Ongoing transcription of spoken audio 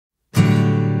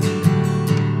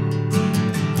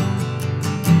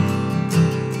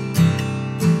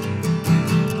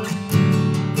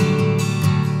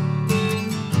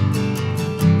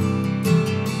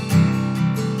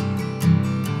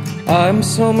I'm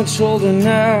so much older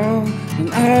now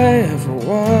than I ever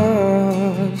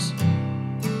was.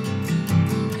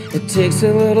 It takes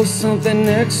a little something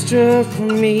extra for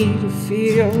me to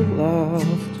feel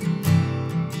loved.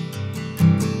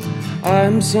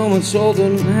 I'm so much older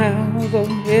now, though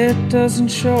it doesn't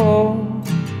show.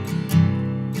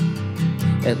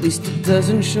 At least it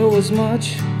doesn't show as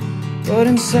much, but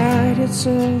inside it's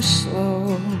so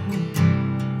slow.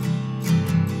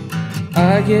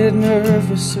 I get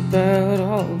nervous about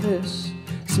all this.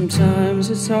 Sometimes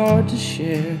it's hard to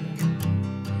share.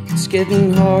 It's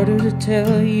getting harder to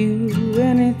tell you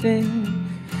anything,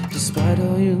 despite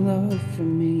all your love for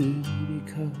me.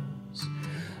 Because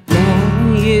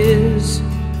lonely is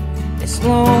as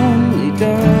lonely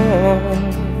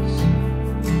does.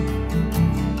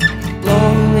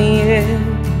 Lonely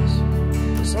is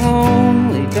as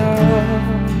lonely does.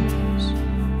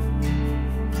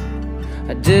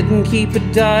 I didn't keep a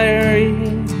diary,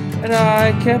 but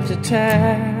I kept a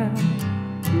tab.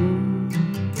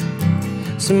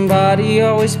 Somebody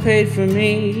always paid for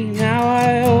me, now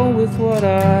I owe with what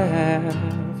I have.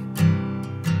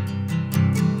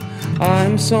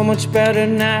 I'm so much better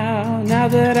now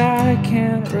that I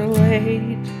can't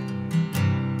relate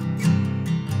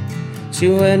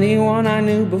to anyone I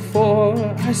knew before.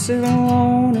 I sit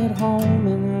alone at home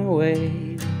and I wait.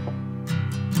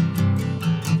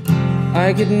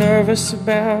 I get nervous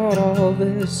about all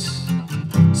this.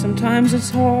 Sometimes it's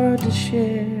hard to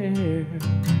share.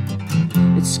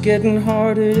 It's getting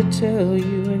harder to tell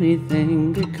you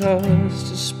anything, because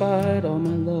despite all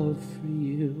my love for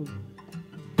you,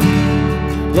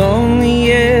 lonely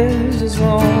is as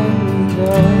lonely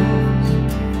does.